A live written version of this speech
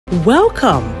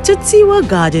Welcome to Tiwa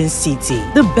Garden City,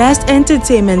 the best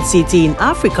entertainment city in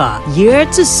Africa, here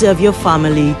to serve your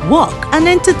family, work, and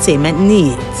entertainment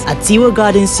needs. At Tiwa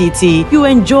Garden City, you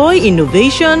enjoy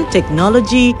innovation,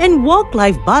 technology, and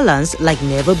work-life balance like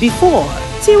never before.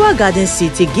 Tiwa Garden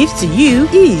City gives to you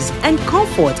ease and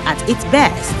comfort at its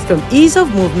best. From ease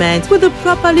of movement with a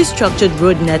properly structured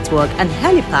road network and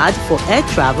helipad for air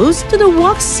travels to the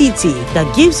workcity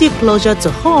that gives you closure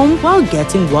to home while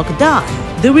getting work done.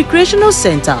 The recreational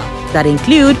center that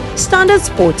include standard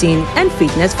sporting and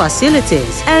fitness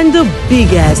facilities, and the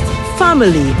biggest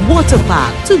family water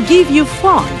park to give you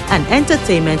fun and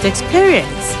entertainment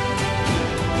experience.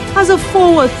 As a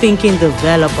forward-thinking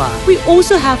developer, we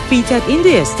also have fitted in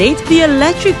the estate the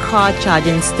electric car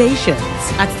charging stations.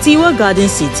 At Tiwa Garden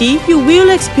City, you will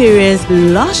experience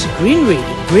lush greenery,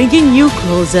 bringing you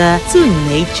closer to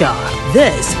nature.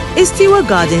 This is Tiwa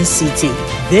Garden City.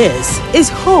 This is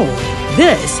home.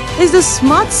 This is the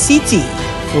smart city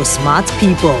for smart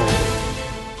people.